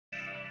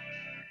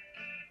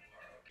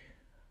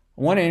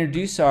I want to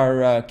introduce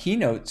our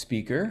keynote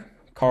speaker,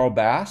 Carl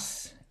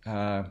Bass.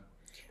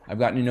 I've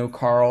gotten to know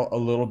Carl a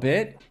little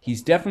bit.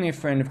 He's definitely a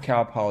friend of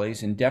Cal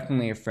Poly's and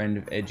definitely a friend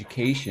of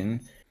education.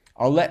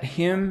 I'll let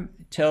him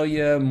tell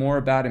you more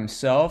about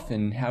himself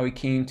and how he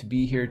came to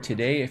be here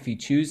today if he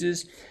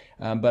chooses.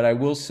 But I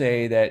will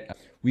say that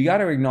we got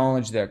to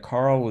acknowledge that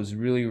Carl was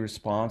really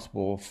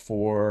responsible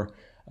for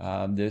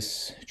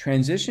this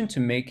transition to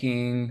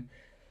making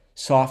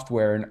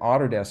software and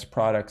Autodesk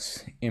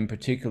products in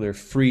particular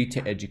free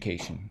to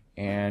education.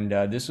 And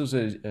this was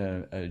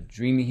a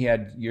dream he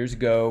had years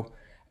ago,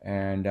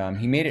 and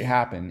he made it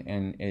happen.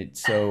 And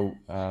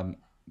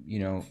you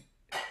know,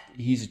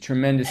 he's a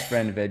tremendous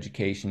friend of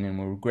education, and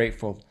we're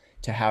grateful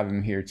to have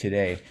him here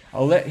today.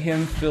 I'll let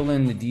him fill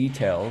in the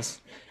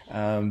details,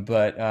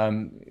 but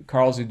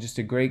Carl's just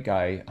a great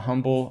guy,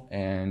 humble,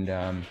 and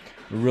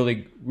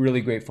we're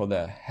really grateful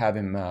to have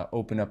him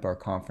open up our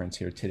conference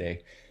here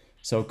today.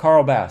 So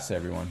Carl Bass,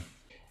 everyone.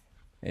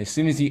 As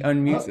soon as he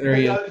unmutes, there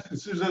he is.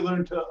 As soon as I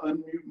learned to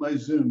unmute my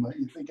Zoom,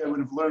 you think I would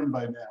have learned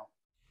by now.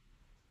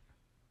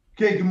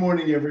 Okay, good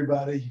morning,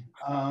 everybody.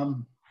 I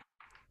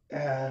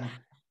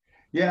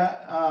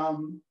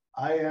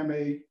am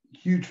a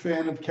huge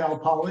fan of Cal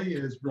Poly,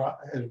 as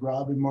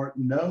Rob and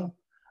Martin know.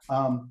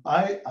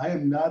 I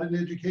am not an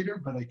educator,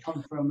 but I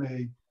come from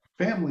a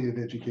family of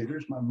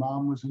educators. My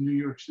mom was a New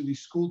York City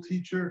school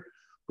teacher.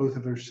 Both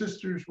of her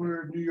sisters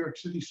were New York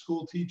City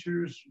school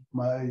teachers.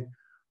 My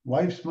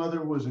wife's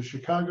mother was a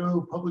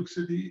Chicago public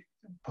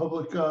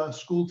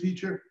school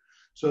teacher.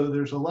 So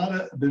there's a lot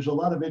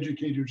of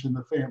educators in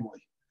the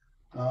family.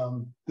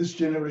 This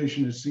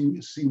generation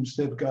seems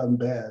to have gone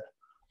bad.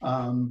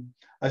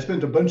 I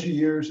spent a bunch of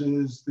years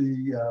as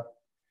the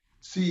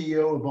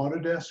CEO of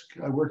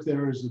Autodesk. I worked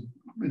there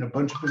in a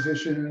bunch of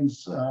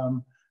positions,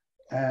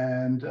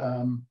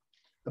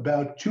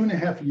 about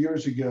 2.5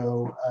 years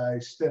ago, I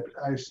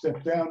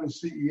stepped down as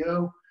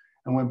CEO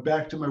and went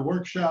back to my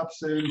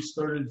workshops and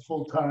started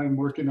full-time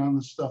working on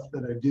the stuff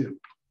that I do.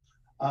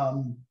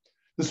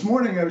 This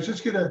morning,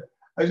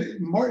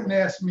 Martin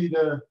asked me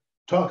to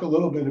talk a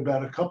little bit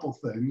about a couple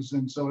things,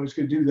 and so I was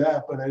going to do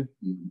that, but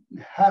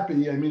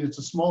it's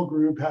a small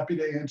group, happy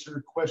to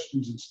answer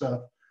questions and stuff.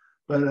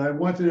 But I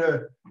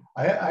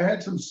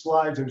had some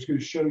slides I was going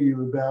to show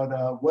you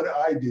about what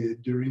I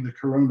did during the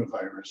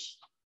coronavirus.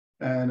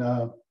 And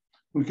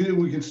we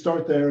can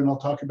start there, and I'll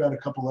talk about a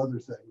couple other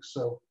things.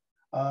 So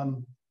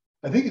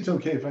I think it's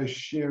okay if I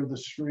share the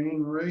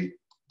screen, right?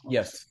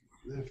 Yes.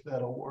 If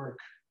that'll work.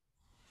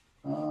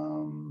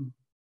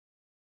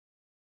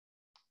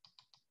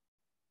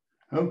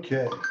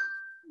 Okay.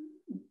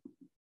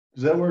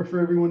 Does that work for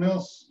everyone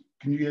else?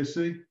 Can you guys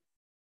see?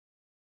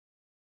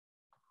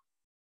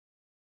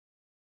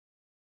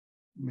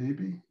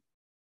 Maybe.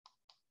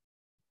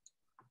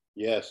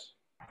 Yes.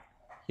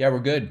 Yeah, we're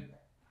good.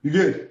 You're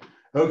good.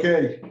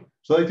 Okay.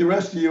 So like the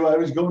rest of you, I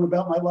was going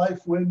about my life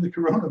when the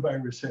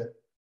coronavirus hit.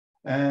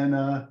 And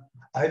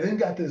I then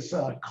got this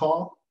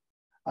call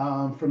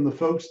from the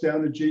folks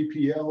down at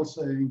JPL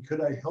saying, could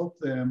I help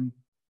them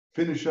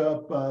finish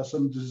up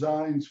some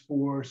designs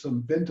for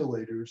some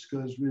ventilators?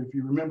 Because if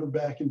you remember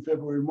back in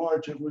February,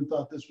 March, everyone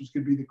thought this was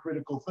going to be the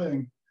critical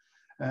thing.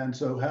 And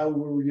so how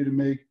were we going to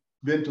make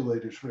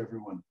ventilators for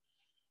everyone?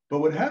 But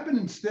what happened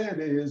instead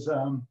is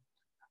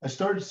I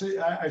started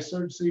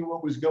seeing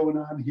what was going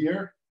on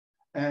here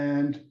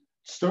and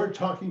started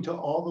talking to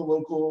all the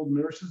local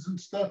nurses and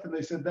stuff. And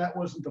they said that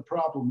wasn't the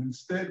problem.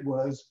 Instead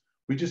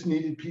we just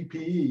needed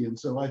PPE. And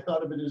so I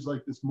thought of it as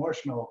like this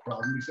marshmallow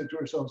problem. We said to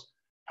ourselves,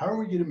 how are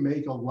we going to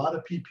make a lot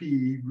of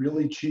PPE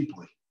really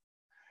cheaply?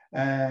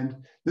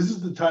 And this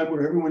is the time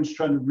where everyone's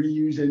trying to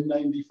reuse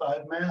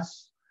N95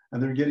 masks and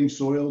they're getting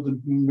soiled,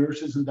 and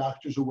nurses and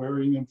doctors are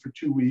wearing them for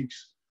 2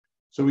 weeks.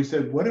 So we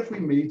said, what if we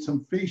made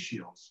some face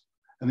shields?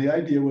 And the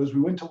idea was,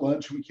 we went to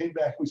lunch, we came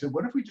back, and we said,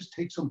 what if we just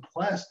take some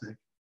plastic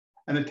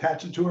and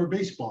attach it to our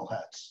baseball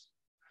hats?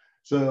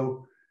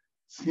 So,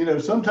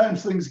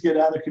 sometimes things get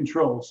out of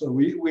control. So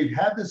we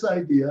had this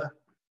idea.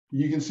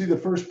 You can see the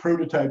first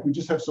prototype. We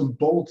just have some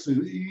bolts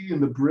in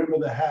the brim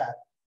of the hat.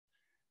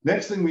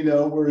 Next thing we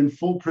know, we're in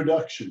full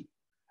production.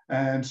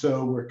 And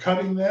so we're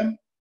cutting them.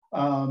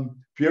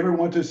 If you ever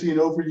want to see an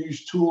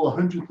overused tool,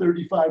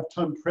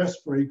 135-ton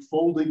press brake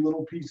folding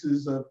little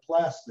pieces of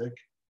plastic.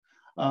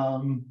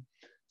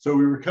 So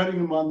we were cutting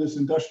them on this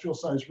industrial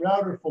size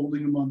router,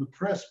 folding them on the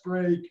press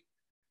brake.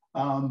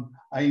 I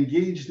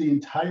engaged the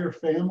entire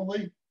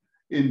family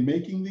in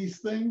making these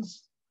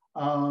things.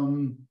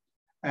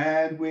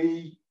 And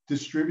we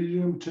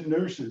distributed them to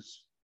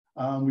nurses.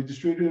 We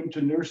distributed them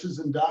to nurses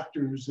and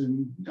doctors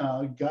and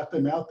got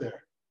them out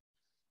there.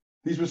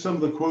 These were some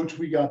of the quotes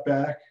we got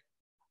back.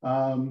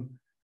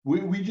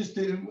 We just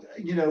didn't,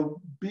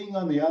 being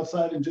on the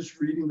outside and just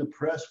reading the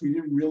press, we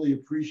didn't really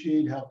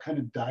appreciate how kind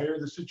of dire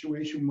the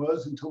situation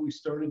was until we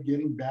started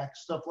getting back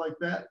stuff like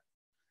that.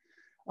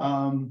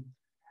 And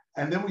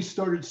then we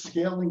started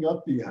scaling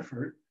up the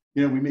effort.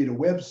 We made a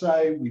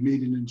website, we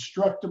made an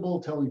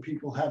Instructable telling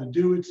people how to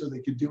do it so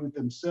they could do it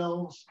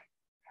themselves.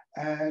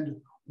 And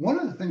one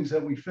of the things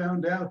that we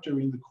found out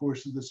during the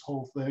course of this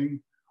whole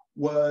thing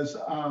was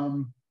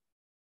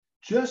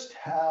just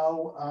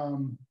how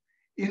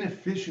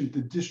inefficient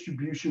the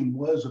distribution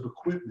was of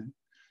equipment.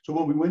 So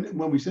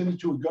when we sent it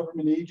to a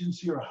government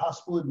agency or a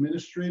hospital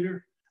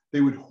administrator,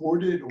 they would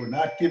hoard it or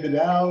not give it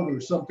out or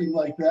something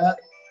like that.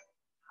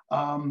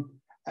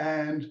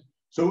 And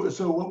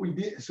so what we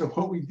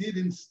did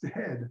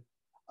instead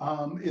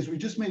is we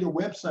just made a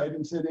website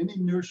and said any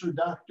nurse or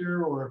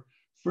doctor or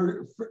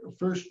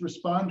first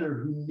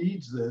responder who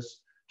needs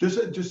this,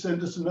 just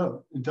send us a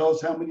note and tell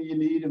us how many you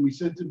need, and we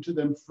sent them to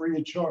them free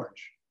of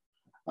charge.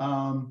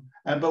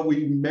 But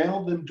we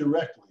mailed them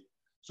directly.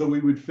 So we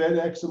would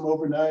FedEx them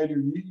overnight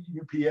or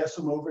UPS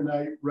them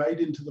overnight right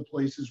into the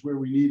places where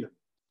we need them.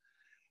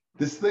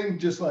 This thing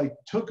just like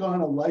took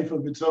on a life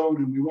of its own,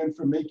 and we went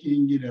from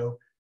making, you know,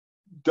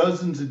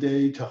 dozens a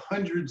day to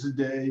hundreds a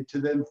day to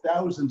then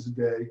thousands a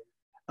day.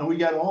 And we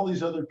got all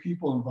these other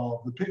people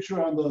involved. The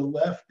picture on the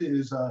left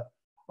is a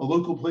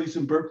local place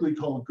in Berkeley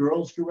called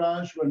Girls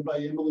Garage, run by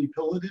Emily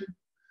Pilladin,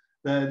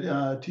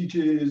 that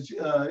teaches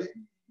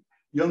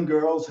young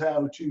girls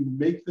how to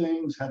make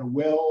things, how to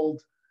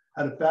weld,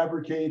 how to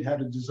fabricate, how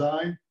to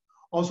design.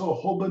 Also, a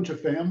whole bunch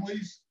of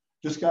families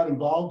just got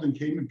involved and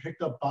came and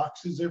picked up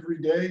boxes every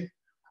day.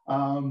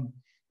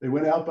 They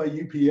went out by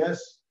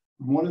UPS.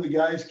 One of the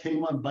guys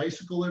came on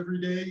bicycle every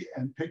day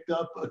and picked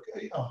up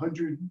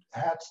 100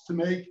 hats to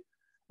make.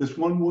 This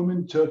one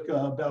woman took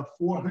about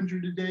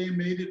 400 a day and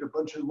made it. A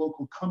bunch of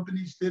local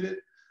companies did it.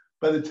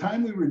 By the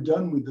time we were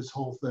done with this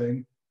whole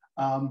thing,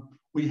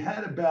 we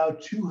had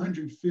about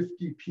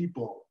 250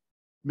 people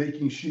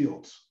making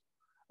shields.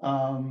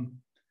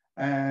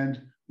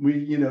 And we,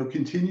 you know,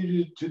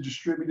 continued to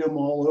distribute them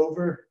all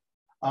over.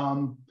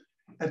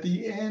 At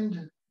the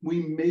end,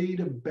 we made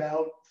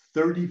about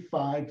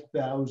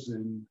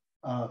 35,000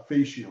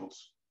 face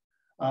shields.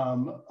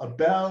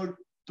 About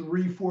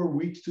 3-4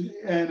 weeks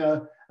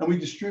and we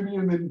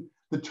distributed them, and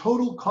the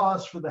total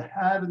cost for the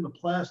hat and the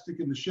plastic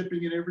and the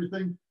shipping and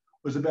everything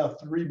was about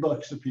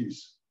 $3 a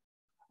piece.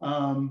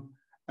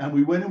 And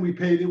we went and we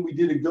paid it. We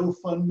did a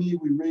GoFundMe.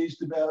 We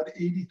raised about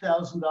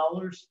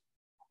 $80,000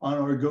 on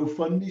our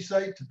GoFundMe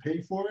site to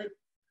pay for it,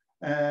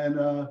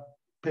 and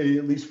pay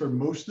at least for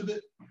most of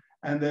it.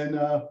 And then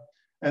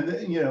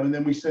you know, and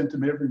then we sent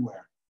them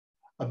everywhere.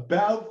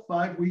 About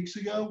 5 weeks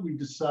ago, we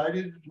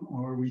decided,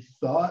 or we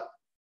thought,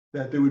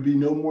 that there would be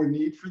no more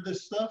need for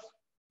this stuff.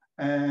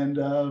 And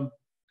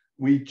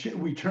we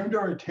turned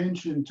our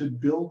attention to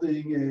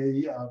building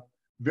a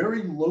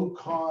very low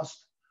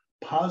cost,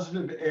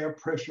 positive air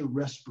pressure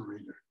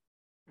respirator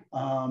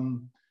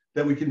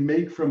that we can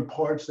make from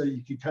parts that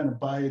you could kind of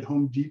buy at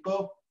Home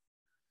Depot.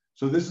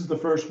 So this is the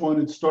first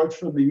one. It starts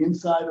from the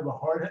inside of a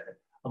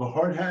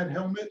hard hat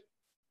helmet.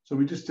 So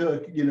we just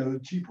took, you know, a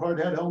cheap hard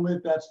hat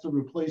helmet. That's the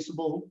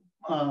replaceable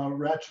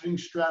ratcheting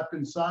strap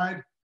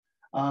inside.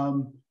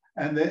 And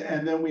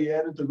then we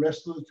added the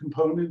rest of the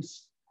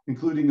components,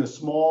 including a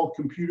small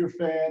computer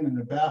fan and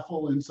a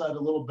baffle inside a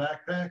little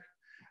backpack.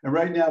 And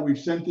right now we've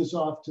sent this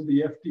off to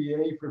the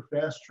FDA for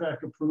fast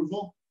track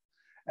approval.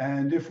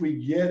 And if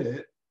we get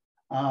it,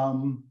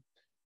 we're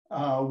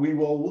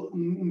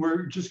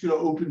just going to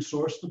open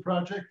source the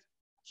project.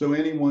 So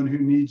anyone who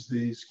needs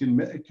these can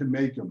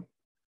make them.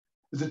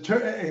 As it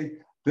turned,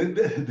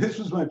 this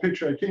was my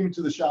picture. I came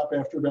into the shop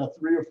after about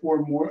 3 or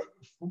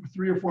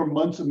 4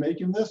 months of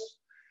making this.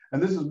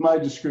 And this is my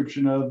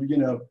description of, you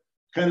know,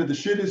 kind of the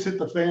shit has hit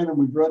the fan and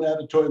we've run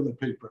out of toilet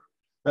paper.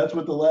 That's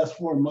what the last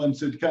 4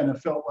 months it kind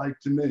of felt like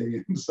to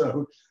me. And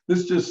so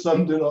this just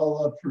summed it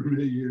all up for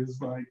me. It's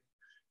like,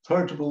 it's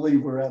hard to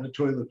believe we're out of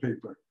toilet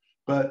paper,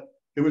 but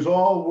it was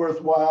all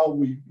worthwhile.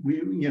 We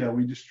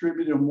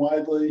distributed them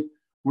widely.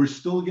 We're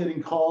still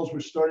getting calls. We're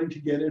starting to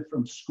get it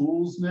from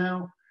schools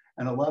now,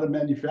 and a lot of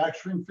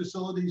manufacturing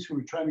facilities who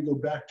are trying to go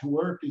back to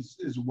work,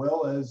 as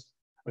well as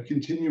a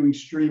continuing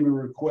stream of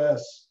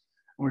requests.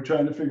 And we're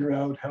trying to figure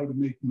out how to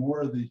make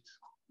more of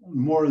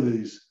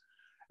these.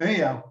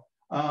 Anyhow,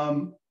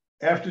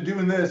 after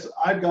doing this,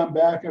 I've gone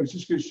back. I was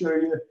just going to show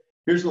you.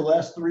 Here's the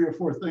last 3 or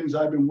 4 things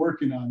I've been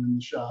working on in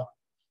the shop.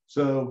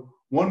 So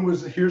one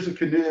was, here's a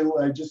canoe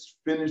I just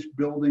finished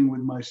building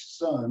with my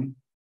son.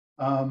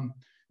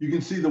 You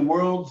can see the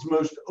world's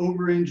most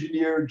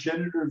over-engineered,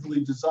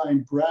 generatively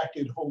designed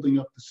bracket holding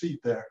up the seat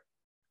there.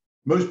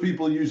 Most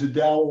people use a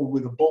dowel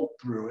with a bolt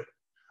through it,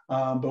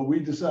 but we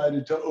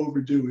decided to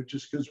overdo it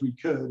just because we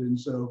could. And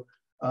so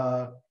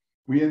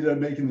we ended up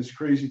making this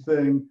crazy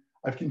thing.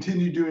 I've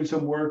continued doing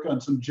some work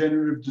on some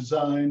generative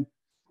design.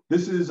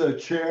 This is a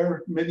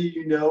chair. Many of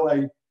you know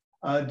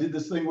I did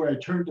this thing where I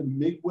turned a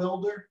MIG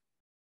welder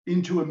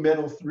into a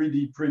metal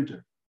 3D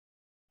printer.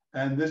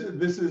 And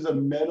this is a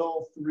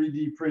metal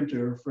 3D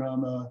printer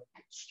from a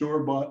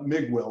store-bought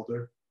MIG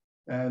welder.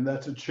 And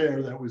that's a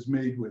chair that was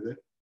made with it.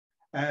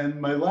 And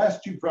my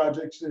last 2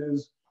 projects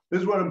this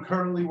is what I'm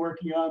currently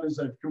working on, is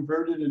I've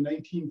converted a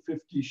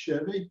 1950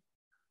 Chevy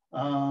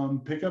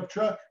pickup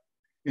truck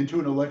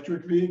into an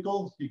electric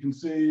vehicle. You can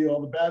see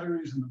all the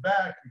batteries in the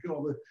back.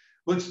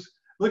 Looks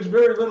looks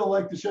very little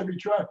like the Chevy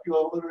truck.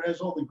 It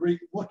has all the great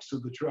looks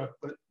of the truck,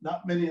 but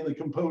not many of the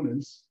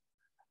components.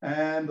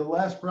 And the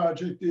last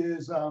project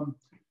is,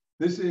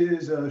 this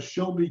is a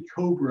Shelby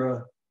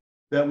Cobra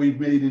that we've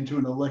made into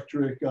an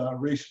electric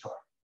race car.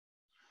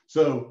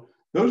 So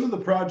those are the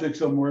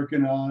projects I'm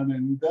working on,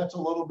 and that's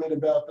a little bit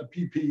about the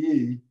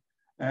PPE.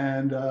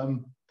 And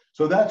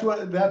so that's what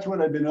I've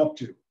been up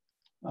to.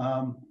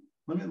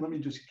 Let me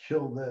just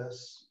kill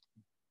this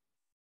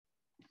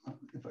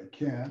if I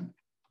can.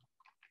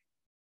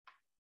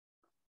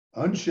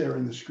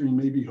 Unsharing the screen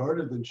may be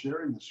harder than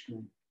sharing the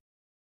screen.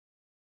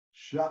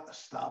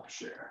 Stop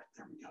share.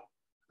 There we go.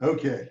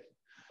 Okay.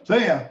 So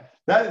yeah,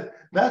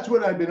 that's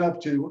what I've been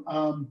up to.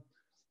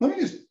 Let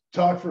me just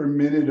talk for a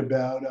minute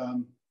about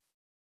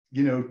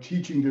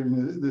teaching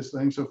during this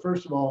thing. So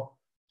first of all,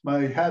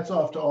 my hats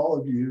off to all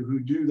of you who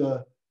do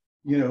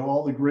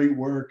all the great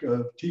work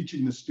of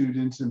teaching the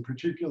students, and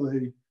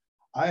particularly,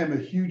 I am a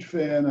huge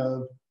fan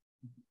of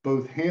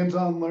both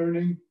hands-on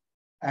learning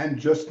and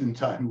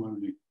just-in-time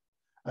learning.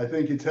 I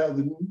think it's how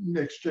the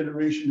next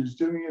generation is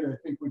doing it. I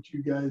think what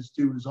you guys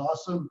do is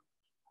awesome.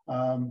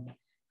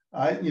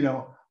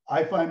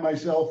 I find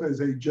myself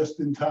as a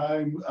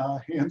just-in-time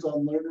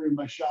hands-on learner in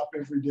my shop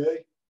every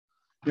day.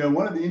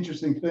 One of the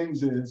interesting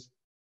things is,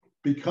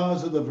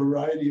 because of the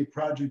variety of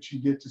projects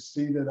you get to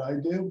see that I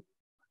do,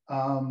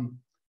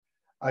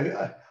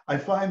 I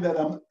find that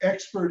I'm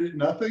expert at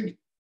nothing,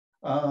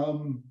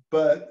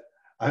 but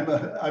I'm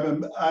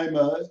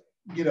a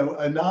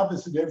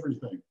novice at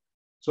everything.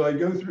 So I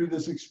go through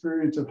this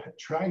experience of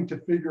trying to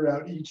figure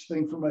out each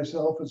thing for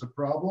myself as a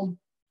problem.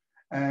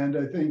 And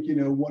I think,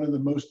 one of the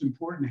most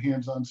important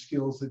hands-on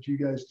skills that you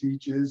guys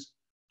teach is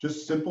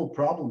just simple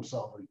problem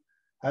solving.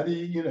 How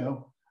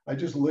do I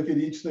just look at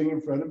each thing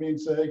in front of me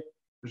and say,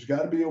 there's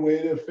got to be a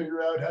way to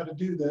figure out how to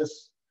do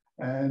this.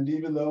 And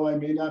even though I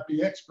may not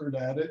be expert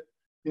at it,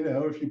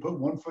 if you put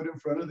one foot in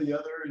front of the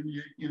other and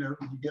you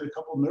get a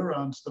couple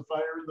neurons to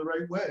fire in the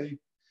right way,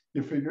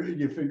 you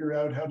figure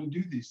out how to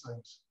do these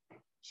things.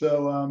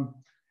 So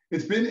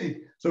it's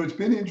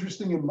been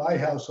interesting in my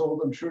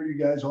household. I'm sure you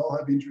guys all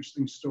have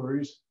interesting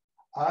stories.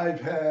 I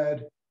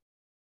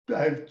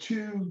have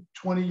two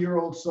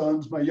 20-year-old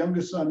sons. My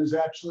youngest son is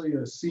actually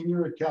a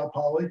senior at Cal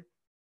Poly.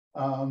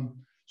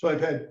 So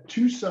I've had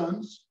two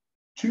sons,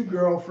 two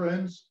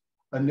girlfriends,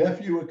 a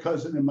nephew, a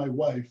cousin, and my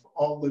wife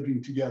all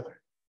living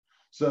together.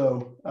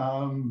 So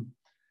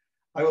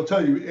I will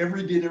tell you,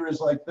 every dinner is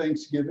like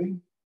Thanksgiving.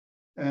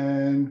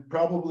 And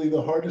probably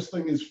the hardest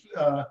thing is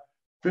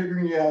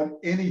figuring out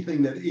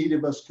anything that 8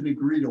 of us can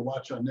agree to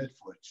watch on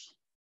Netflix.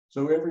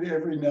 So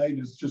every night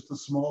is just a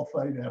small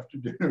fight after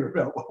dinner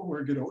about what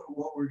we're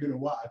gonna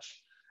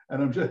watch.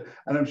 And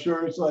I'm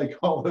sure it's like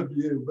all of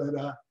you, but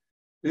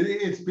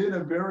it's been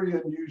a very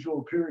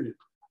unusual period.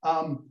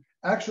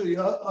 Actually,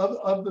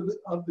 of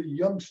the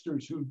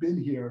youngsters who've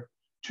been here,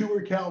 2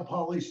 are Cal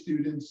Poly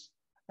students,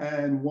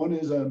 and 1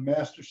 is a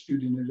master's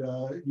student at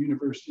a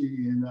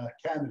university in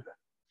Canada.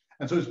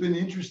 And so it's been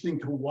interesting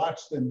to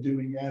watch them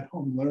doing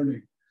at-home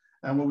learning.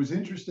 And what was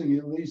interesting,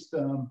 at least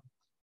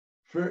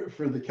for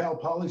the Cal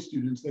Poly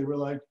students, they were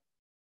like,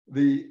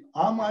 the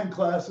online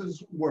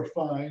classes were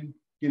fine.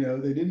 They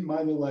didn't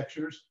mind the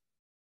lectures.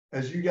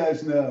 As you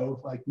guys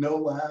know, like no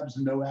labs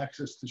and no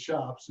access to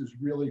shops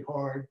is really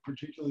hard,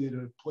 particularly at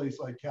a place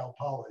like Cal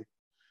Poly.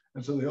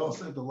 And so they all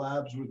said the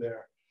labs were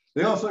there.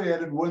 They also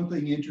added one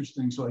thing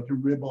interesting, so I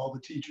can rib all the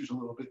teachers a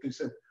little bit. They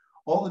said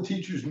all the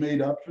teachers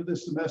made up for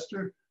this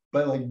semester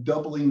by like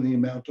doubling the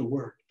amount of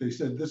work. They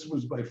said this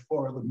was by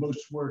far the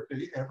most work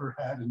they ever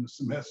had in a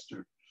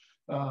semester,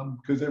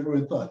 because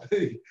everyone thought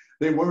they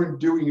weren't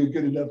doing a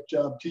good enough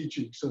job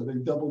teaching. So they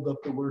doubled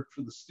up the work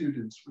for the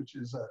students, which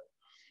is a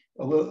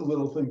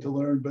little thing to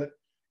learn. But,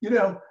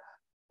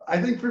 I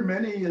think for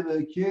many of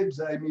the kids,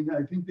 I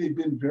think they've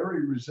been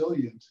very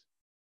resilient,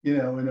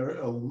 and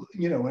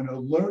are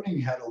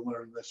learning how to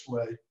learn this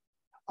way.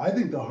 I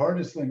think the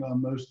hardest thing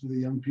on most of the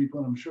young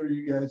people, and I'm sure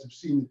you guys have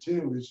seen it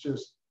too, is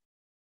just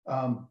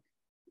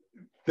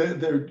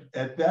they're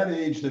at that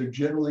age, they're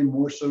generally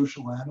more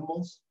social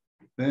animals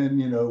than,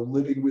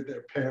 living with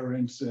their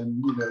parents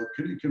and,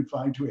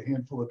 confined to a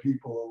handful of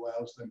people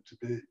allows them to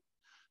be.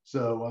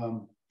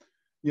 So,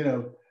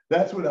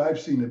 that's what I've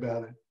seen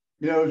about it.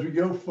 As we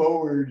go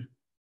forward,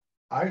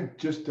 I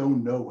just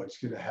don't know what's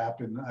going to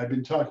happen. I've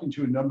been talking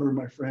to a number of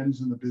my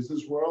friends in the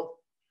business world,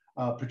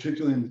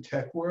 particularly in the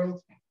tech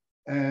world,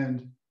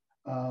 and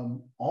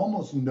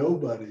almost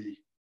nobody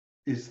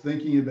is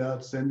thinking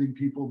about sending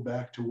people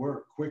back to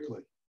work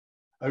quickly.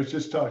 I was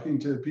just talking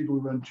to people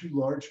who run 2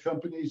 large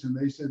companies, and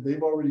they said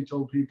they've already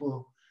told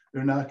people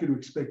they're not going to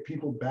expect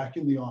people back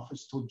in the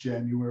office till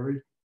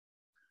January.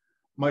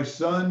 My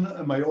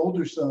son, my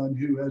older son,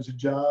 who has a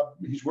job,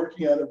 he's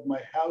working out of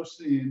my house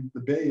in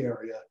the Bay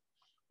Area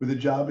with a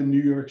job in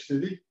New York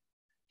City.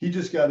 He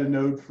just got a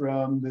note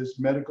from this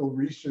medical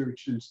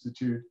research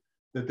institute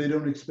that they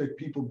don't expect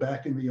people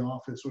back in the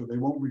office, or they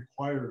won't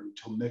require it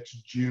until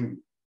next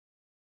June,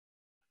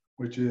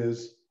 which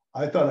is,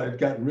 I thought I'd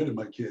gotten rid of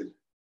my kid.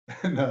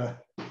 And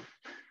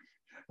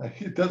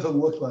It doesn't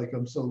look like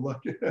I'm so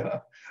lucky.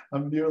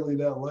 I'm nearly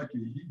that lucky.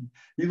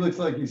 He looks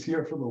like he's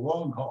here for the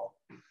long haul.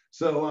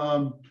 So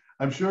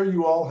I'm sure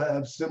you all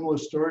have similar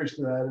stories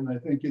to that. And I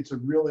think it's a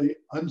really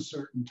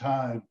uncertain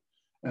time.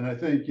 And I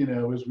think, you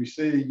know, as we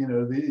see, you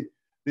know,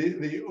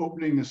 the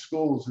opening of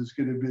schools is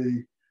going to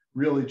be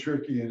really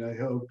tricky. And I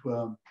hope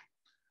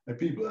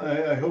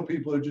I hope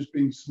people are just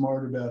being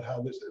smart about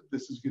how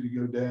this is going to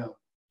go down.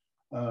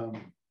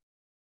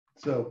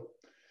 So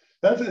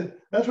that's it.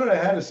 That's what I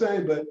had to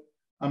say. But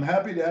I'm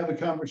happy to have a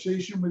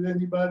conversation with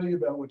anybody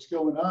about what's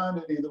going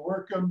on, any of the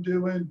work I'm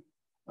doing,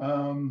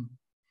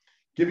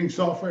 giving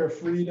software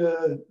free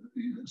to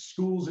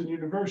schools and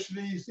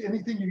universities,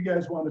 anything you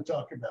guys want to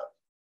talk about.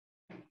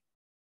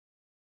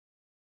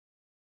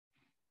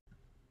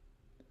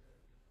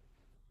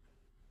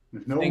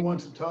 If no one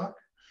wants to talk,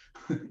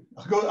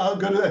 I'll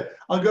go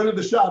to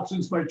the shop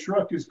since my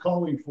truck is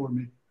calling for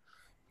me.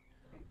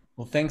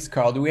 Well, thanks,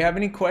 Carl. Do we have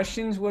any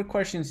questions? What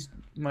questions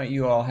might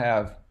you all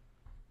have?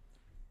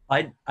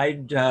 I'd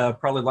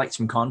probably like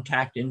some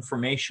contact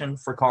information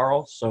for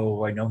Carl,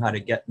 so I know how to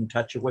get in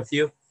touch with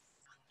you.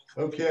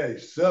 Okay,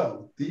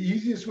 so the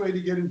easiest way to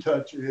get in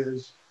touch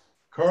is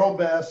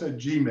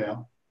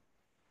carlbass@gmail.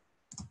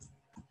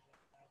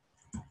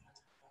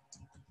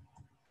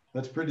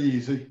 That's pretty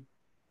easy.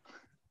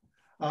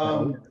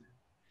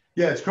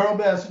 Yeah, it's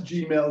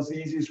carlbass@gmail is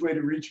the easiest way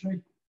to reach me.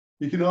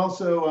 You can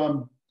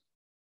also,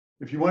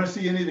 if you want to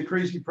see any of the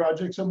crazy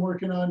projects I'm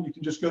working on, you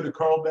can just go to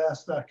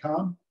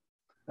carlbass.com.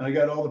 And I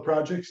got all the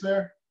projects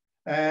there.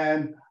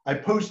 And I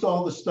post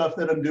all the stuff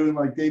that I'm doing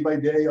like day by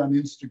day on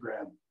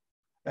Instagram.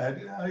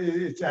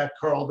 It's at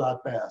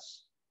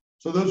carl.bass.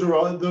 So those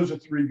are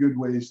 3 good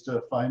ways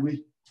to find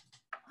me.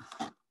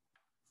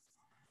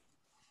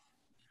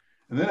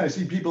 And then I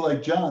see people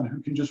like John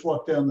who can just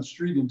walk down the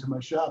street into my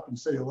shop and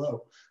say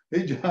hello.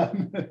 Hey,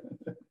 John.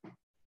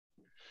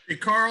 Hey,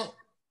 Carl.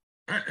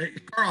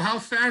 Carl, how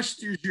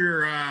fast does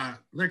your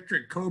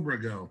electric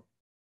Cobra go?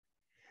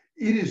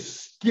 It is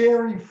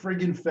scary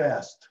friggin'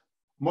 fast.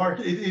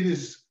 Mark, it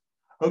is,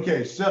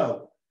 okay,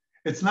 so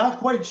it's not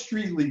quite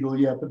street legal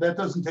yet, but that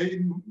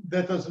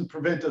doesn't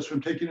prevent us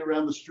from taking it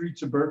around the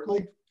streets of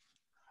Berkeley.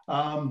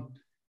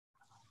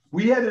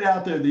 We had it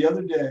out there the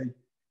other day.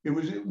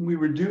 We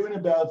were doing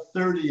about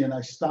 30 and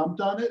I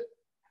stomped on it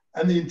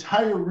and the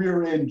entire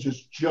rear end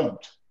just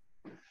jumped.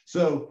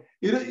 So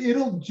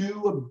it'll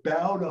do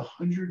about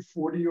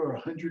 140 or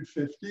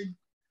 150.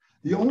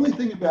 The only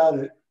thing about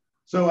it,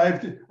 so I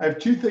have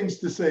 2 things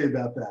to say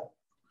about that.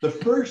 The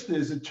first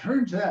is it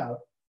turns out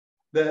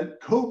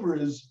that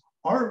Cobras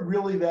aren't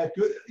really that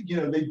good. You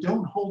know, they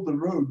don't hold the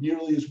road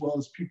nearly as well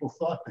as people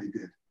thought they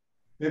did.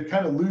 They have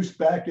kind of loose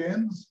back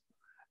ends.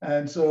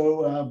 And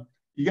so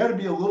you got to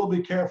be a little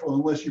bit careful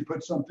unless you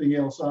put something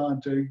else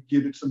on to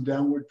give it some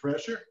downward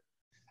pressure.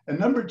 And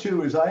number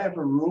 2 is I have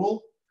a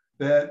rule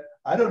that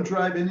I don't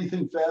drive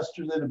anything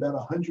faster than about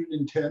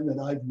 110 that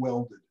I've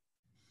welded.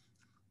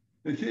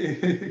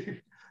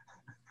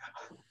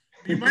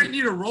 You might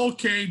need a roll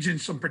cage and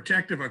some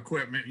protective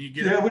equipment. You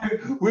get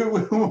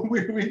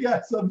we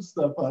got some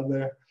stuff on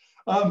there.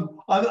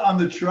 On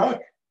the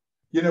truck,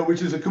 you know,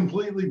 which is a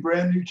completely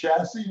brand new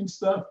chassis and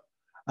stuff.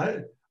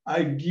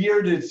 I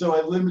geared it so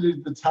I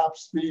limited the top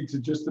speed to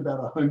just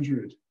about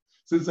 100,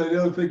 since I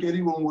don't think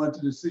anyone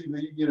wanted to see the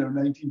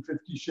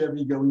 1950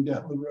 Chevy going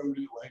down the road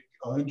at like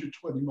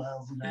 120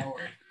 miles an hour.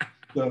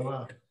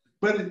 So,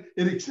 but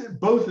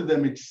both of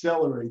them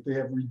accelerate. They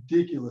have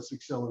ridiculous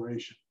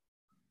acceleration.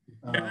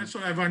 Yeah, that's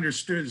what I've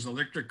understood is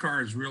electric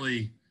cars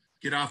really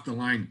get off the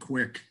line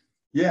quick.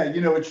 Yeah,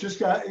 you know, it's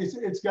got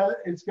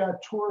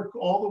torque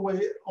all the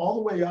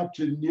way up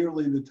to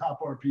nearly the top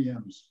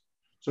RPMs.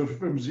 So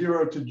from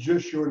 0 to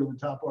just short of the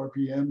top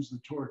RPMs, the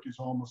torque is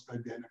almost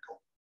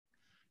identical.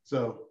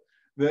 So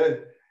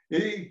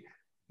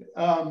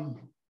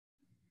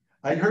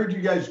I heard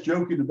you guys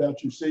joking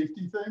about your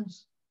safety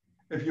things.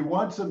 If you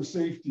want some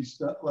safety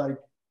stuff, like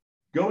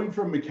going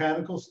from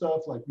mechanical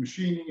stuff like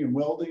machining and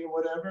welding and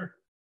whatever,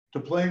 to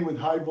playing with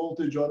high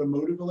voltage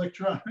automotive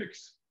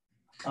electronics.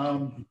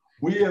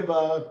 We have,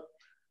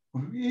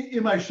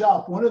 in my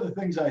shop, one of the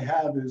things I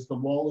have is the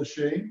wall of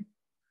shame.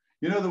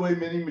 You know, the way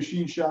many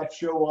machine shops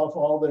show off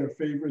all their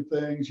favorite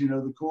things, you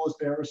know, the coolest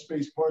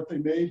aerospace part they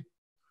made.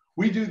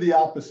 We do the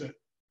opposite.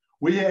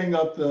 We hang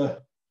up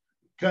the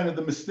kind of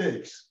the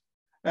mistakes.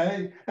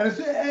 And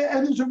there's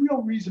a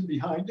real reason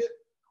behind it.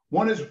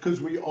 One is because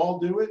we all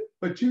do it,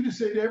 but 2, to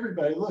say to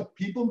everybody, look,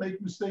 people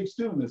make mistakes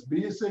doing this.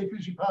 Be as safe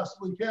as you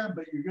possibly can,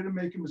 but you're going to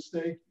make a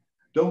mistake.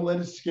 Don't let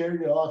it scare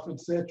you off,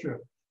 etc.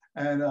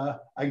 And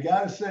I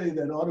got to say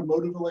that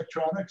automotive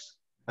electronics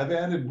have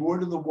added more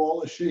to the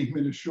wall of shame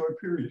in a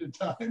short period of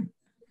time.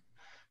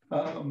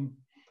 I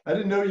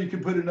didn't know you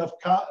could put enough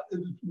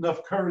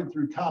current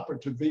through copper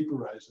to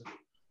vaporize it.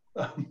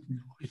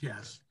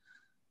 Yes.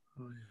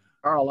 Oh, yeah.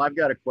 Carl, I've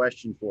got a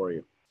question for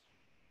you.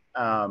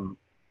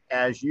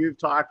 As you've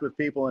talked with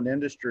people in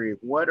industry,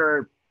 what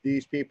are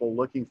these people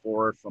looking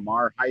for from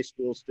our high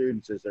school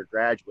students as they're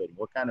graduating?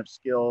 What kind of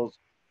skills,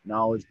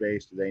 knowledge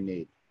base do they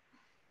need?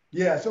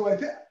 Yeah, so I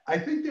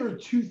think there are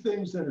two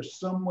things that are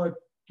somewhat,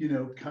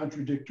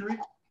 contradictory,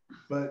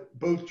 but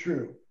both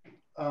true.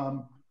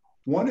 Um,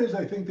 One is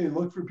I think they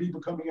look for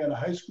people coming out of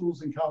high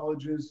schools and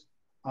colleges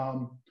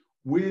um,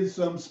 with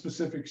some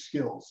specific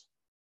skills.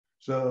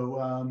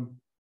 So,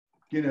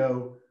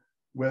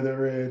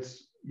 whether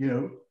it's,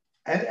 and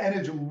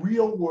it's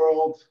real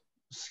world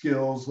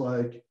skills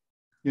like,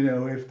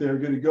 if they're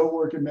going to go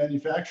work in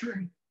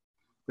manufacturing,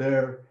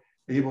 they're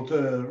able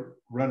to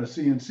run a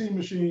CNC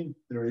machine,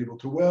 they're able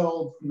to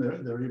weld,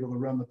 they're able to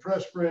run the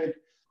press brake,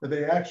 that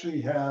they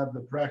actually have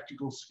the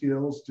practical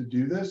skills to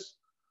do this.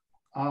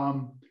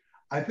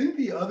 I think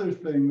the other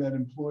thing that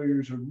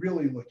employers are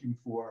really looking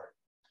for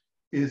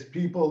is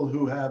people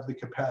who have the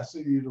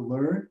capacity to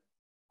learn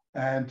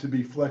and to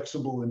be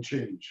flexible and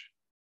change.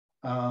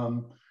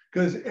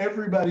 Because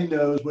everybody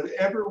knows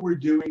whatever we're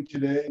doing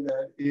today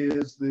that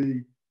is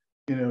the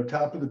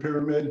top of the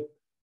pyramid,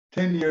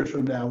 10 years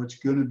from now, it's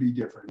going to be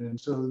different. And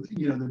so,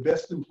 the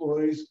best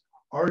employees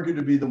are going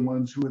to be the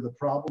ones who are the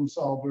problem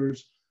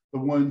solvers, the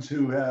ones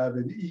who have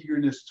an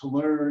eagerness to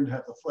learn,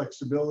 have the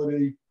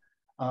flexibility,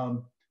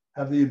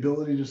 have the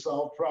ability to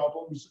solve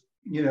problems.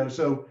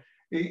 So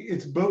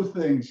it's both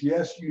things.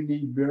 Yes, you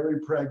need very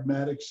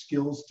pragmatic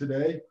skills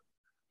today,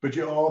 but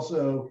you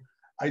also,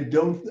 I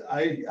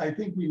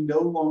think we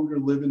no longer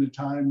live in a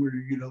time where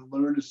you're going to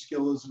learn a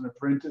skill as an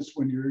apprentice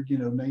when you're,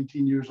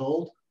 19 years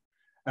old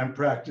and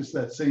practice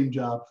that same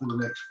job for the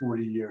next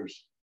 40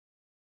 years.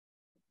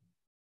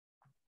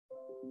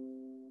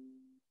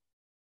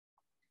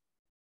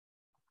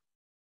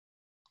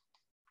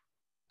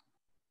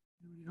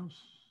 Anybody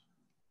else?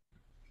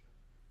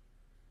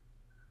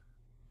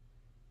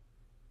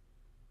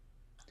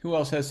 Who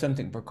else has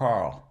something for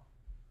Carl?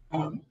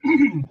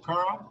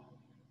 Carl,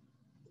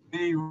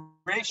 the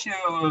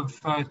ratio of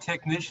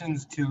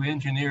technicians to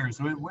engineers,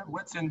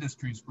 what's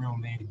industry's real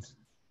needs?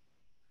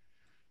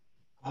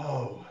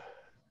 Oh,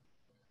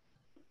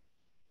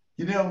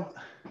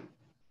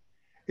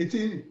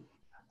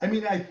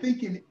 I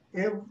think in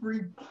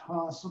every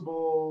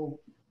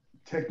possible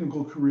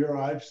technical career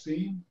I've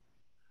seen,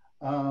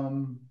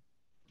 I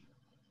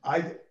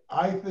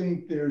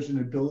think there's an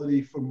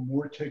ability for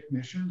more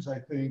technicians, I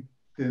think,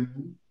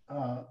 than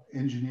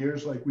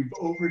engineers. Like we've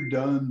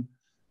overdone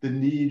the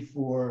need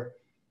for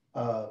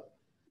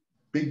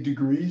big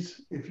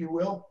degrees, if you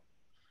will.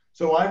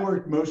 So I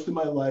worked most of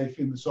my life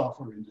in the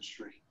software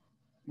industry.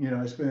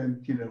 I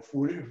spent,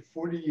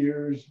 40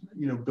 years,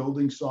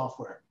 building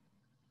software.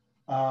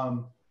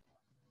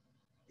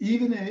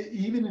 Even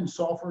in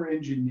software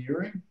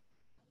engineering,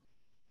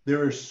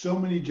 there are so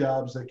many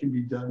jobs that can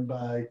be done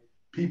by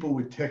people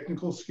with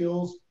technical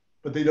skills,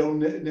 but they don't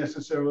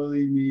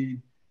necessarily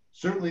need,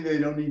 certainly they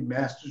don't need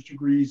master's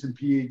degrees and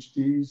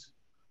PhDs.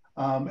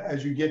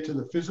 As you get to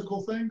the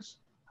physical things,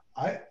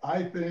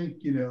 I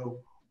think,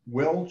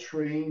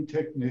 well-trained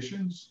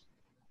technicians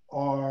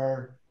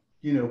are,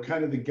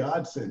 kind of the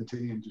godsend to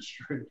the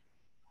industry.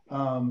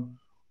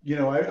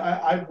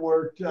 I've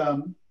worked,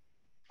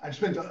 I've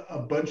spent a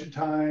bunch of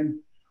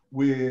time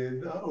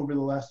with, over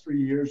the last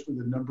 3 years, with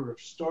a number of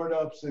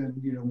startups and,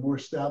 more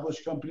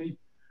established companies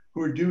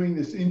who are doing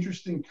this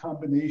interesting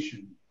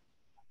combination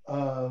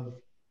of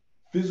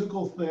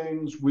physical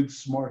things with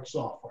smart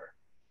software,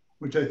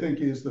 which I think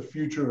is the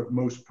future of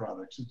most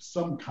products. It's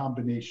some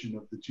combination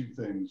of the two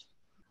things.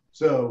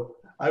 So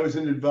I was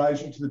an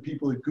advisor to the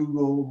people at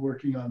Google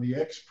working on the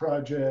X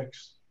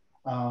projects.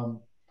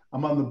 I'm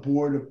on the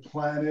board of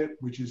Planet,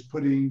 which is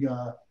putting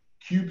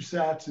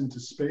CubeSats into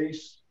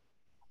space.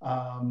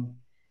 I'm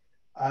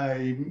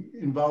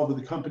involved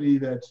with a company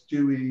that's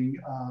doing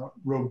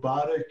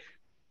robotic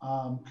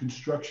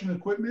construction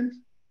equipment.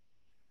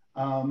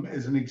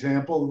 As an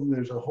example,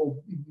 there's a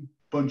whole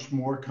bunch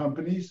more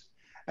companies.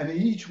 And in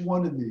each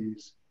one of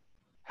these,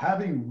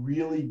 having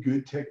really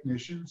good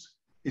technicians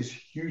is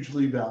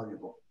hugely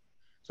valuable.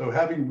 So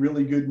having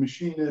really good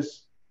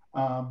machinists,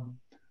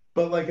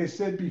 but like I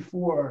said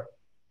before,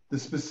 the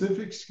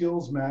specific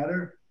skills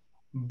matter,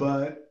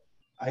 but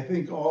I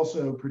think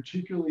also,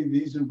 particularly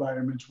these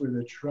environments where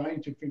they're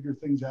trying to figure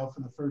things out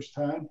for the first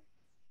time,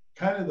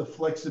 kind of the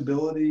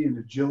flexibility and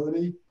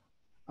agility,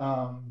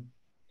 and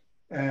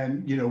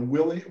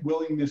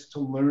willingness to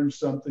learn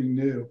something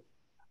new.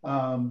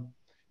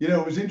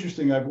 It was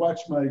interesting. I've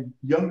watched my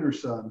younger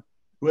son,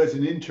 who has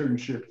an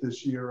internship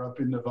this year up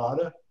in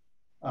Nevada,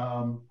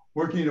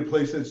 working at a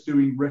place that's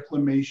doing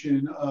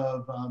reclamation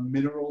of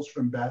minerals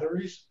from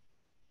batteries.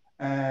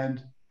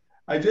 And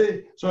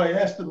so I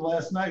asked him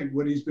last night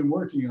what he's been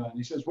working on.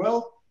 He says,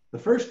 well, the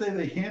first day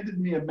they handed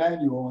me a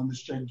manual on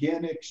this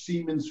gigantic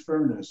Siemens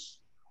furnace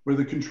where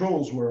the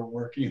controls weren't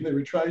working. They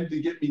were trying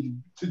to get me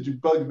to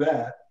debug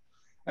that.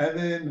 And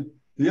then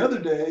the other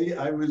day,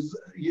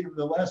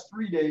 the last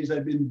 3 days,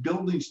 I've been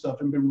building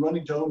stuff and been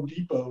running to Home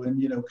Depot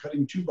and,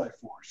 cutting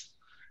 2x4s,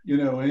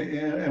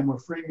 and we're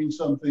framing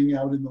something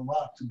out in the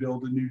lot to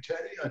build a new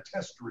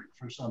test rig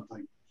for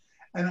something.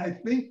 And I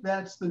think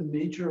that's the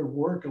nature of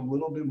work a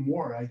little bit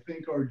more. I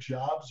think our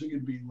jobs are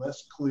going to be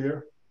less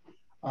clear.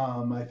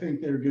 I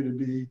think they're going to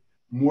be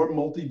more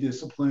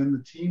multidisciplined.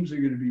 The teams are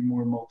going to be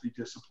more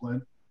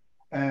multidisciplined.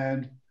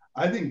 And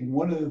I think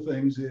one of the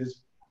things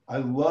is I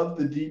love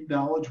the deep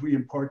knowledge we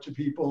impart to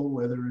people,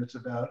 whether it's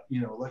about,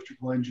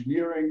 electrical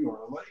engineering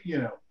or,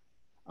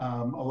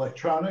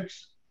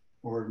 electronics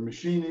or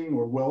machining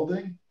or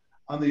welding.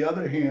 On the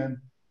other hand,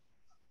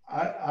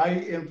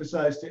 I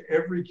emphasize to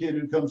every kid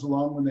who comes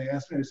along, when they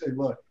ask me, I say,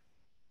 look,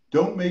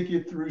 don't make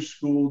it through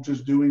school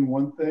just doing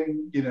one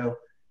thing.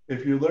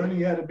 If you're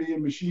learning how to be a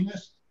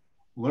machinist,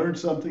 learn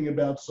something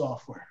about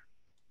software.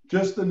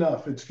 Just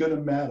enough. It's going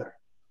to matter.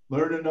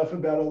 Learn enough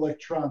about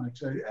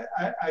electronics.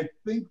 I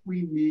think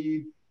we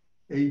need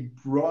a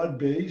broad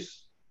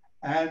base,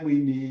 and we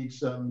need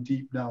some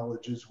deep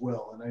knowledge as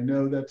well. And I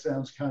know that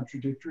sounds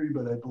contradictory,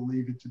 but I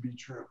believe it to be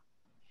true.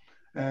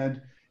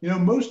 And,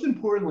 most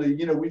importantly,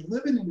 we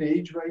live in an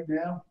age right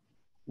now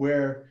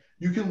where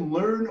you can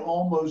learn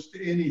almost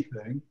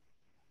anything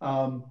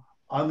on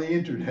the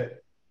internet.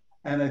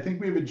 And I think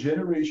we have a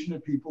generation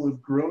of people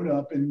who've grown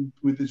up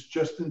with this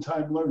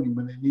just-in-time learning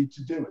when they need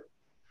to do it.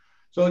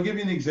 So I'll give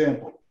you an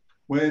example.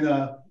 When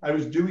I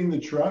was doing the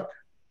truck,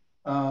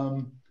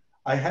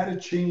 I had to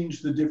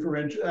change the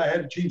differential. I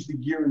had to change the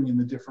gearing in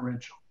the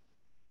differential.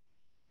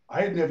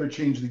 I had never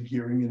changed the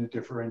gearing in a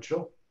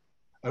differential.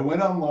 I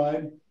went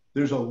online.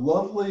 There's a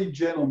lovely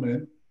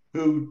gentleman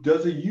who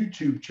does a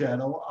YouTube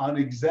channel on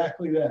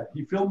exactly that.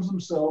 He films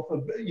himself,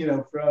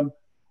 from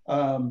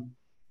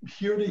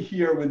here to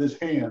here with his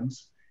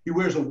hands. He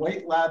wears a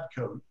white lab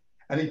coat,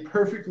 and he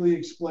perfectly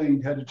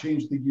explained how to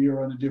change the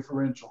gear on a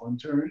differential in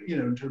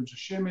terms of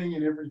shimming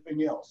and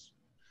everything else.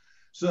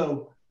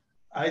 So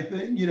I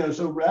think,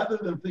 so rather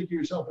than think of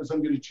yourself as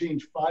I'm going to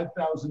change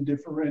 5,000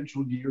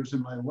 differential gears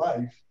in my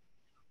life,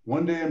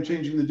 one day I'm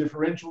changing the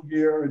differential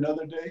gear,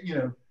 another day,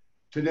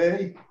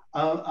 today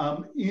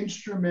I'm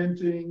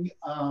instrumenting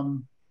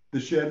the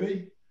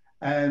Chevy,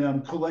 and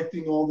I'm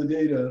collecting all the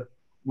data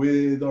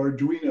with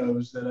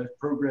Arduinos that I've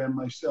programmed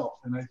myself.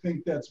 And I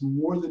think that's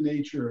more the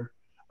nature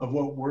of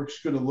what work's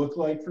going to look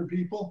like for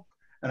people.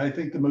 And I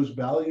think the most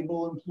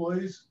valuable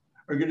employees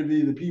are going to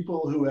be the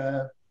people who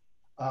have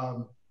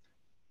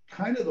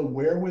kind of the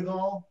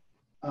wherewithal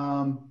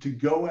to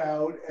go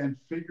out and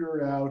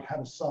figure out how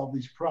to solve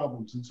these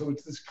problems. And so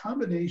it's this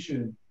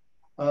combination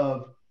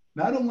of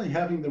not only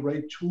having the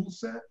right tool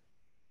set,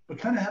 but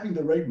kind of having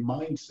the right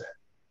mindset.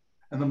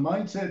 And the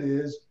mindset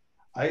is,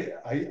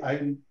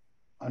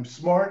 I'm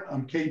smart,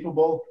 I'm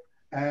capable,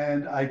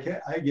 and I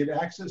get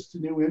access to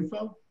new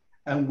info.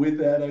 And with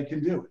that, I can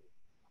do it.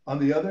 On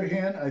the other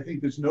hand, I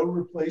think there's no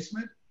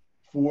replacement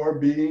for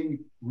being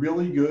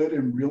really good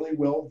and really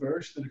well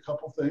versed in a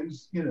couple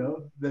things,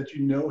 that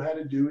you know how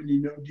to do and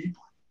you know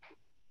deeply.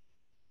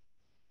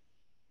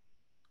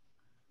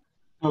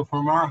 So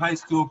from our high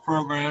school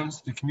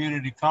programs to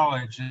community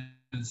college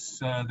is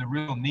the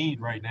real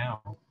need right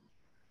now.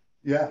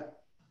 Yeah.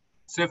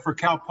 Except for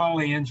Cal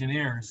Poly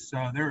engineers,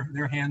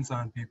 they're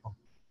hands-on people.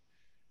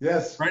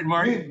 Yes. Right,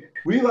 Mark?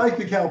 We like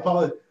the Cal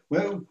Poly.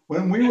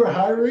 When we were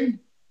hiring,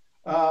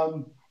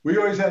 we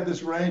always had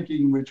this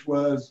ranking, which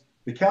was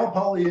the Cal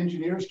Poly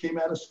engineers came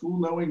out of school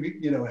knowing,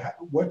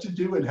 what to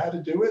do and how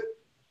to do it.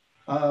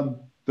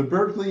 The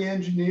Berkeley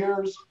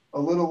engineers, a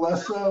little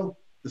less so.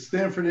 The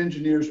Stanford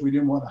engineers, we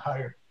didn't want to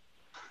hire.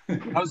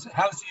 How's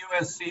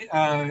USC,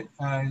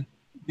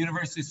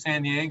 University of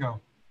San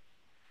Diego?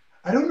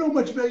 I don't know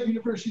much about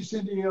University of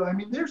San Diego. I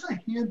mean, there's a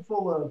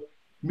handful of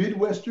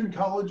Midwestern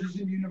colleges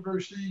and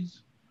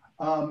universities,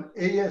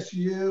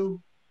 ASU,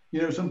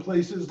 some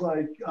places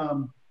like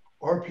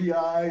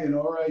RPI and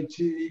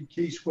RIT,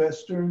 Case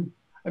Western.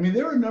 I mean,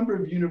 there are a number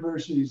of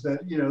universities that,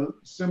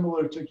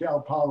 similar to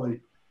Cal Poly,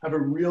 have a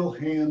real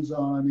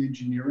hands-on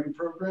engineering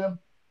program.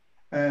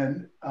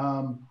 And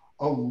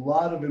a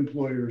lot of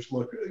employers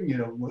look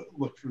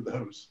for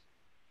those.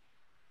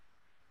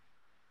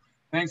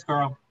 Thanks,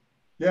 Carl.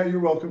 Yeah, you're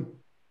welcome.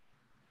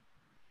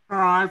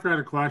 I've got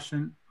a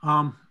question.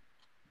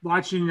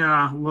 Watching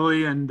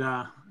Willie and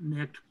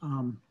Nick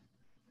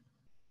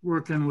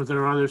working with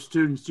their other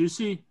students, do you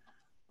see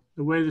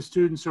the way the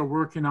students are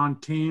working on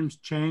teams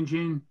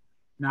changing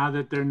now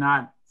that they're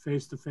not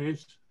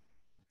face-to-face?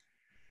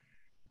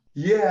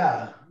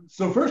 Yeah.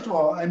 So first of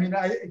all, I mean,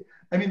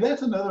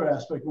 that's another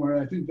aspect where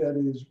I think that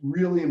is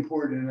really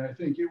important. And I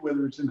think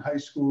whether it's in high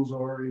schools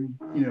or in,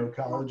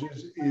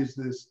 colleges, is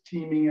this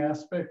teaming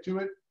aspect to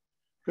it.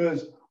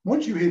 Because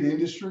once you hit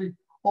industry,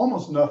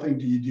 almost nothing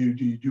do you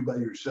do by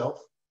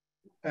yourself.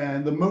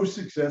 And the most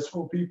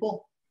successful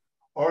people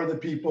are the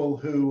people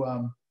who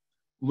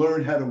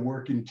learn how to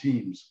work in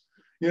teams.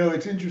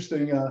 It's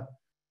interesting.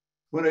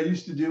 When I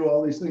used to do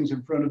all these things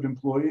in front of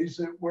employees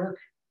at work,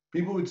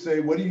 people would say,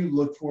 what do you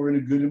look for in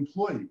a good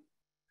employee?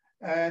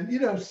 And,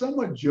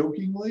 somewhat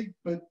jokingly,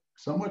 but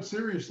somewhat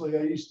seriously,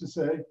 I used to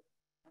say,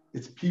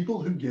 it's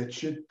people who get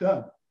shit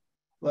done.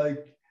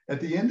 Like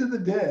at the end of the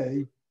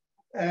day,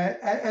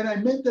 and I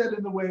meant that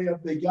in the way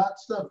of they got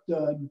stuff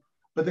done,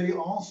 but they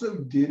also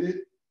did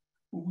it,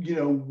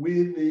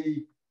 with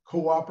the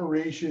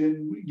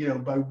cooperation,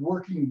 by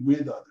working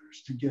with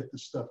others to get the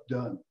stuff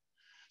done.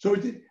 So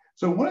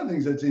So one of the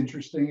things that's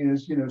interesting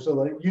is, so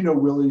like,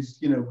 Willie's,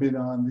 been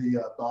on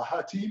the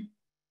Baja team.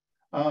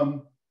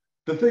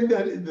 The thing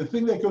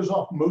that goes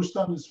off most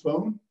on his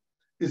phone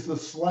is the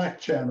Slack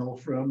channel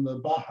from the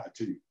Baja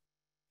team.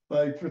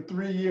 Like for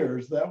 3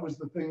 years, that was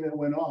the thing that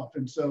went off.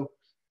 And so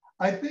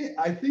I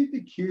think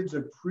the kids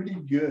are pretty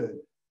good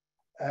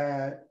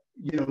at,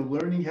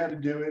 learning how to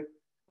do it.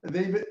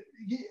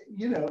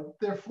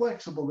 They're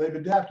flexible. They've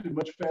adapted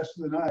much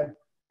faster than I.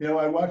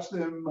 I watched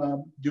them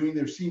doing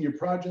their senior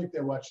project.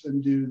 I watched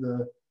them do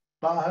the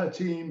Baja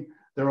team.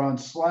 They're on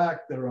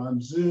Slack. They're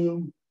on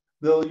Zoom.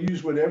 They'll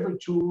use whatever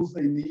tools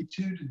they need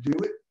to do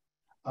it.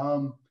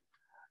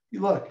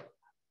 Look,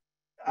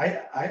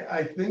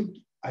 I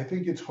think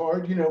it's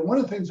hard. One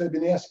of the things I've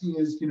been asking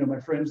is, my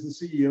friends, the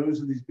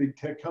CEOs of these big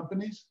tech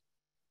companies,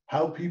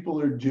 how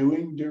people are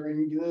doing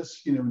during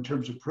this, in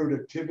terms of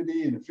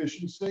productivity and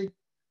efficiency.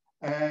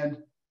 And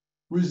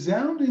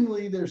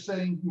resoundingly, they're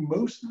saying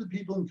most of the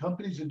people in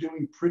companies are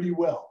doing pretty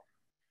well.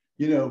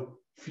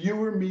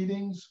 Fewer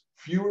meetings,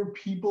 fewer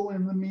people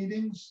in the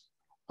meetings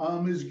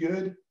is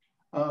good.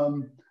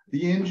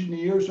 The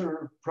engineers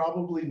are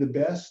probably the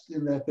best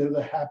in that they're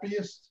the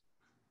happiest.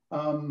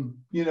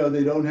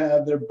 They don't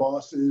have their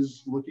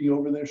bosses looking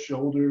over their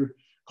shoulder,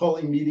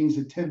 calling meetings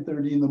at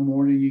 10:30 in the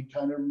morning and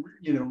kind of,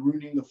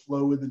 ruining the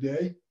flow of the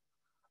day.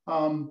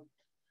 On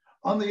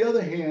the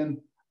other hand,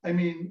 I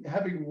mean,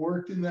 having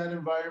worked in that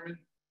environment,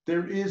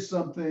 there is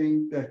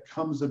something that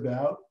comes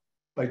about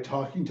by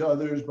talking to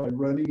others, by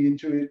running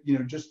into it,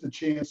 just the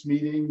chance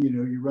meeting,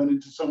 you run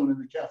into someone in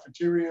the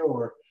cafeteria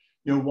or,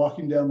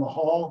 walking down the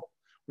hall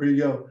where you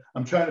go,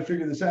 I'm trying to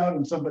figure this out,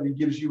 and somebody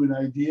gives you an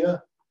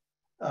idea.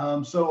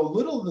 So a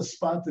little of the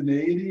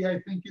spontaneity, I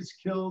think, is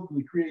killed, and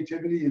the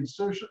creativity, and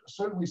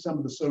certainly some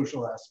of the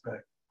social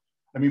aspect.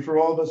 I mean, for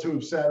all of us who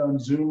have sat on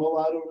Zoom a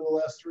lot over the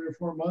last 3 or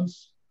 4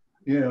 months,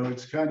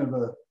 it's kind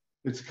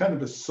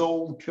of a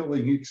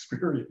soul-killing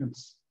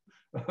experience.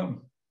 I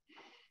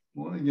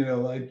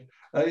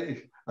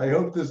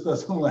hope this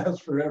doesn't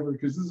last forever,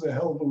 because this is a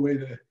hell of a way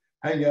to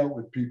hang out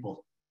with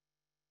people.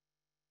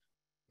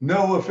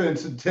 No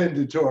offense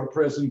intended to our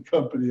present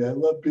company. I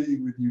love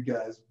being with you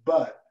guys,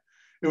 but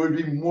it would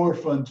be more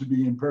fun to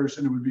be in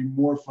person. It would be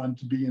more fun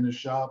to be in a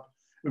shop.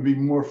 It would be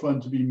more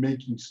fun to be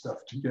making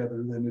stuff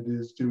together than it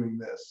is doing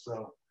this.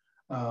 So,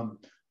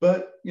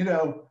 but,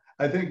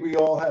 I think we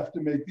all have to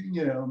make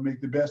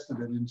the best of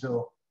it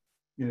until,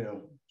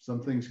 some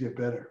things get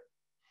better.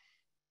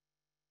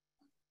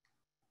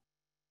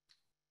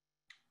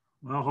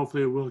 Well,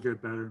 hopefully it will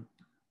get better.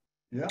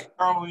 Yeah.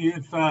 Carl, we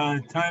have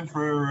time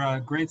for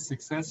a great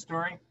success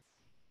story.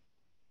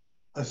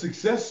 A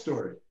success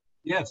story?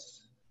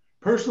 Yes.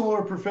 Personal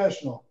or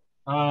professional?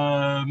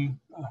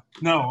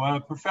 No,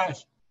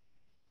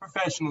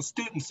 professional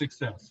student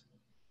success.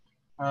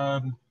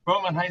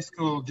 Bowman High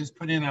School just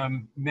put in a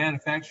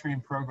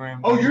manufacturing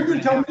program. Oh, you're going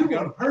to tell me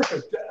one.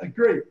 Perfect.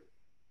 Great.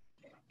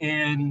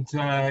 And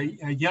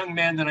a young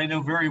man that I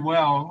know very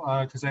well,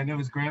 because I know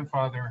his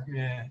grandfather,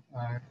 a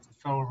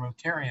fellow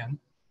Rotarian,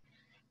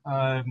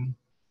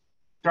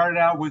 started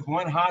out with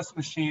one Haas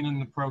machine in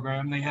the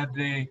program. They had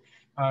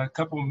a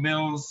couple of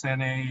mills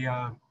and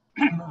a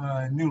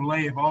new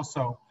lathe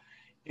also.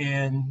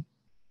 And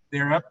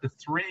they're up to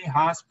 3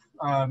 Haas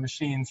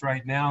machines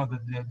right now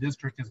that the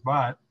district has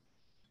bought.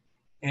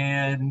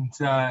 And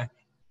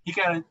he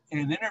got an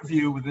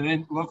interview with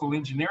a local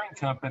engineering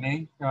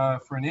company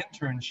for an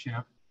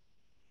internship.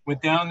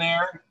 Went down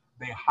there,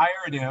 they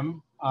hired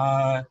him.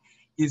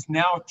 He's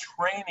now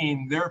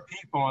training their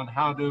people on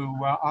how to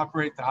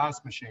operate the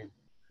Haas machine.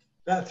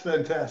 That's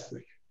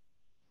fantastic.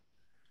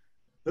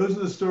 Those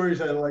are the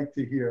stories I like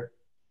to hear.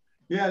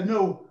 Yeah,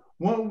 no,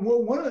 one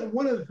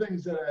of the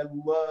things that I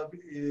love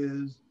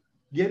is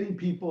getting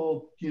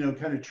people,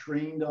 kind of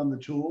trained on the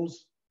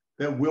tools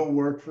that will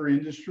work for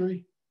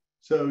industry.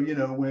 So,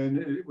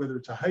 whether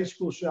it's a high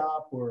school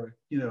shop or,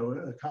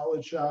 a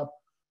college shop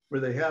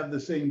where they have the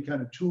same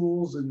kind of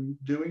tools and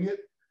doing it.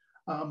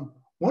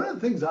 One of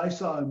the things I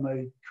saw in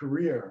my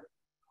career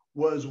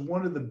was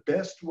one of the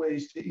best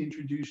ways to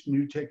introduce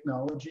new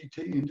technology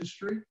to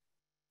industry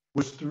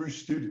was through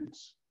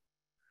students.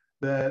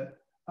 That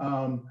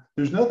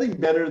there's nothing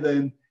better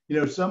than,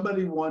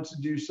 somebody wants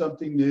to do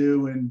something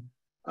new, and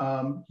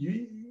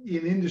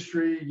in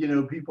industry,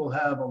 people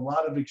have a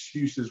lot of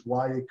excuses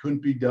why it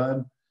couldn't be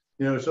done.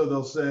 So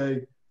they'll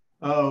say,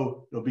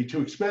 oh, it'll be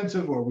too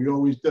expensive, or we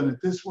always done it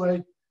this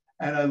way.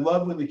 And I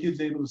love when the kid's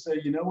able to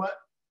say, you know what,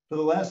 for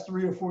the last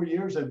 3 or 4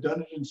 years, I've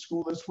done it in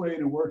school this way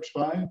and it works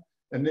fine.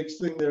 And next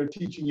thing, they're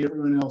teaching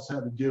everyone else how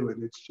to do it.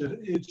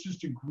 It's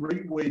just a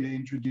great way to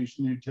introduce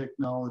new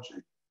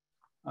technology.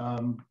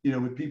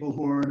 With people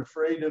who aren't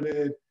afraid of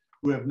it,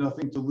 who have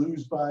nothing to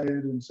lose by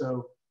it. And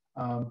so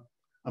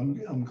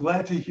I'm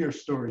glad to hear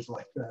stories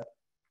like that.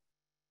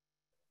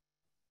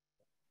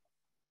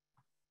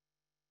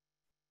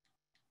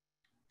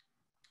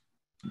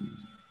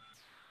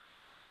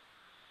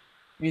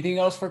 Anything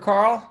else for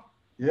Carl?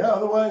 Yeah,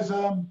 otherwise,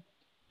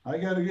 I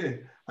gotta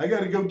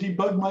go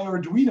debug my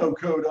Arduino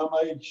code on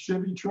my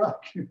Chevy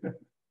truck.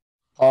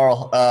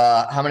 Carl,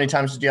 how many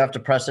times did you have to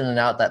press in and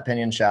out that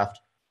pinion shaft?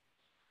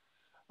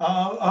 3.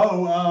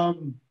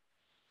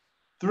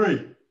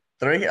 3?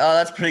 Oh,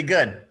 that's pretty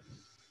good.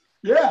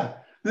 Yeah.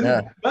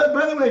 Yeah. By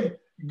the way,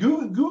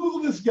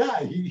 Google this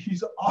guy.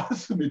 He's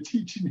awesome at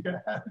teaching you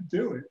how to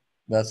do it.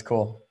 That's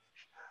cool.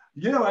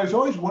 You know, I was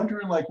always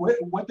wondering like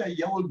what that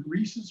yellow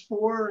grease is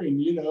for,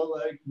 and you know,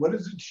 like what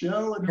does it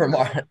show? And For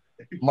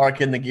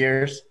marking the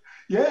gears.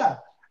 yeah,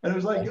 and it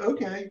was like,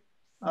 okay,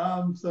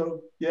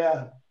 so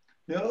yeah,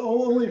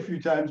 only a few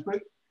times,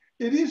 but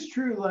it is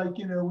true. Like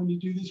you know, when you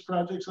do these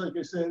projects, like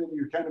I said, and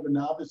you're kind of a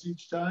novice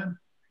each time,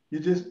 you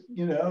just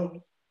you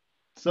know,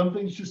 some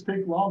things just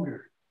take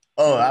longer.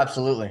 Oh,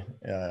 absolutely.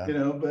 Yeah. You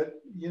know, but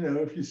you know,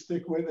 if you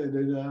stick with it,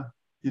 and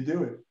you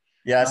do it.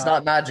 Yeah, it's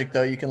not magic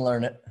though. You can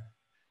learn it.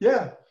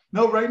 Yeah.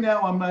 No, right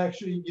now I'm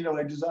actually, you know,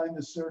 I designed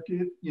the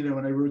circuit, you know,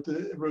 and I wrote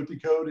the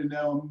code, and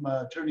now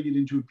I'm turning it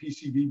into a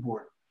PCB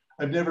board.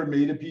 I've never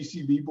made a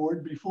PCB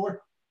board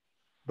before,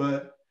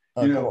 but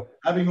you know, cool.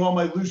 having all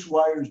my loose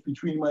wires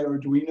between my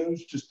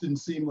Arduinos just didn't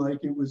seem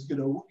like it was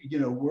gonna, you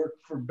know, work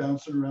for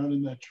bouncing around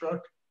in that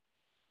truck.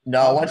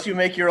 No, once you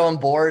make your own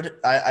board,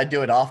 I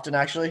do it often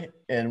actually.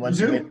 And once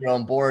you do? make your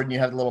own board and you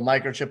have the little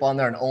microchip on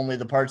there and only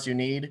the parts you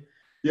need,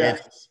 Yeah.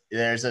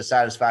 there's a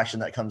satisfaction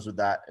that comes with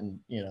that. And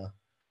you know,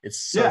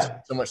 it's so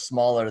much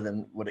smaller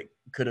than what it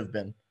could have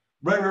been.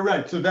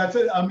 Right. So that's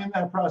it. I'm in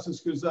that process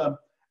because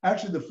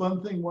actually the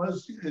fun thing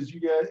is you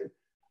get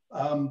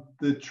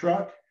the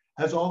truck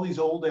has all these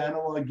old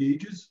analog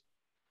gauges,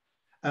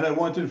 and I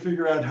wanted to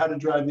figure out how to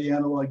drive the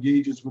analog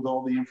gauges with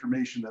all the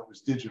information that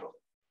was digital.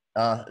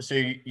 So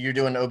you're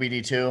doing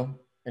OBD2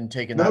 and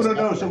taking No.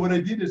 that? So what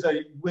I did is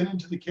I went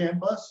into the CAN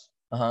bus,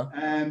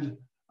 and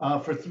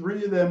for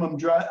 3 of them,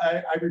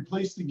 I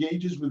replaced the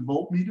gauges with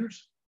voltmeters.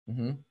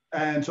 Mm-hmm.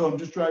 And so I'm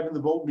just driving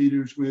the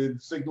voltmeters with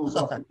signals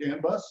off the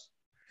CAN bus.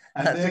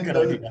 And That's then a good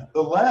idea.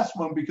 the last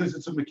one, because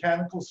it's a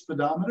mechanical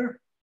speedometer,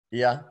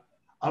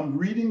 I'm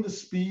reading the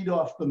speed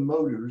off the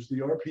motors,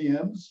 the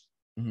RPMs,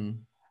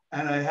 and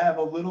I have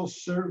a little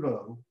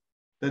servo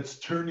that's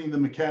turning the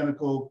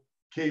mechanical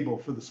cable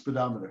for the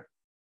speedometer.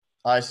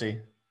 I see.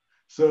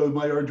 So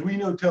my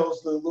Arduino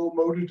tells the little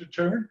motor to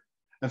turn.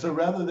 And so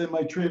rather than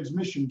my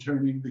transmission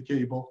turning the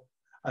cable,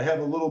 I have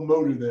a little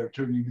motor there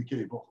turning the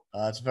cable.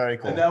 That's very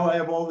cool. And now I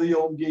have all the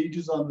old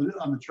gauges on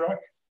the truck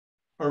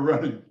are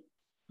running.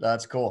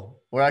 That's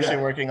cool. We're actually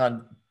working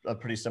on a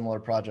pretty similar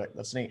project.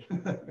 That's neat.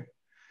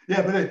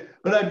 Yeah,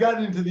 but I've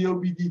gotten into the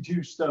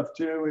OBD2 stuff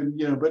too, and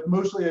you know, but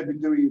mostly I've been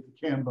doing it at the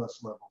CAN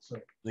bus level. So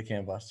the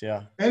CAN bus,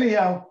 yeah.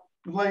 Anyhow,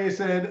 like I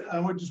said, I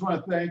just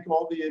want to thank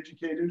all the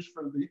educators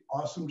for the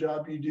awesome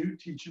job you do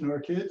teaching our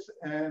kids,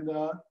 and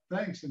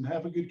thanks, and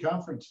have a good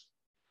conference.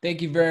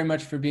 Thank you very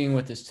much for being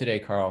with us today,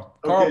 Carl.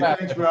 Okay,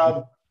 thanks,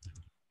 Rob.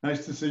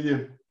 Nice to see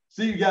you.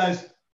 See you guys.